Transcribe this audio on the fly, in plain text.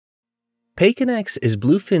Payconex is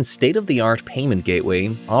Bluefin's state-of-the-art payment gateway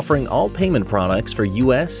offering all payment products for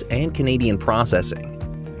US and Canadian processing.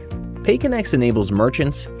 Payconex enables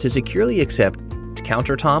merchants to securely accept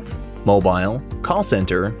countertop, mobile, call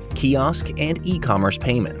center, kiosk, and e-commerce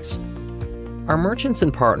payments. Our merchants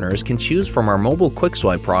and partners can choose from our mobile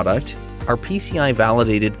QuickSwipe product, our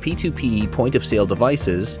PCI-validated P2P point-of-sale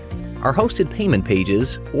devices, our hosted payment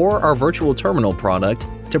pages, or our virtual terminal product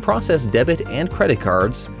to process debit and credit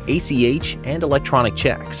cards, ACH, and electronic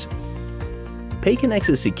checks.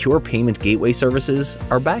 Payconex's secure payment gateway services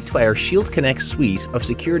are backed by our Shield Connect suite of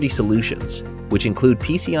security solutions, which include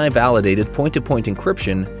PCI-validated point-to-point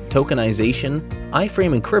encryption, tokenization,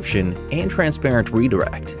 iframe encryption, and transparent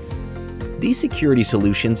redirect. These security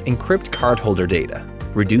solutions encrypt cardholder data,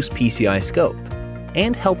 reduce PCI scope,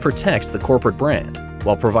 and help protect the corporate brand,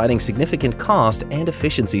 while providing significant cost and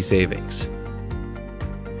efficiency savings.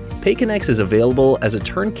 Payconex is available as a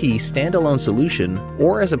turnkey standalone solution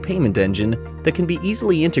or as a payment engine that can be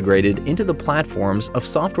easily integrated into the platforms of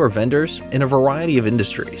software vendors in a variety of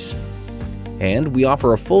industries. And we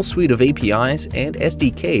offer a full suite of APIs and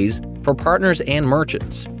SDKs for partners and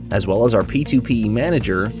merchants, as well as our P2PE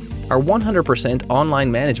Manager, our 100%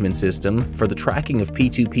 online management system for the tracking of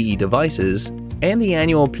P2PE devices, and the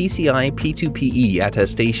annual PCI P2PE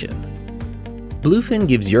attestation. Bluefin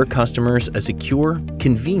gives your customers a secure,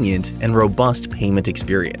 convenient, and robust payment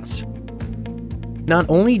experience. Not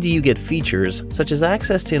only do you get features such as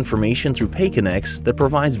access to information through Payconex that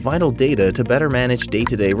provides vital data to better manage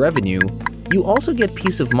day-to-day revenue, you also get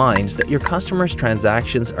peace of mind that your customers'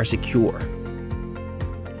 transactions are secure.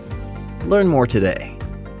 Learn more today.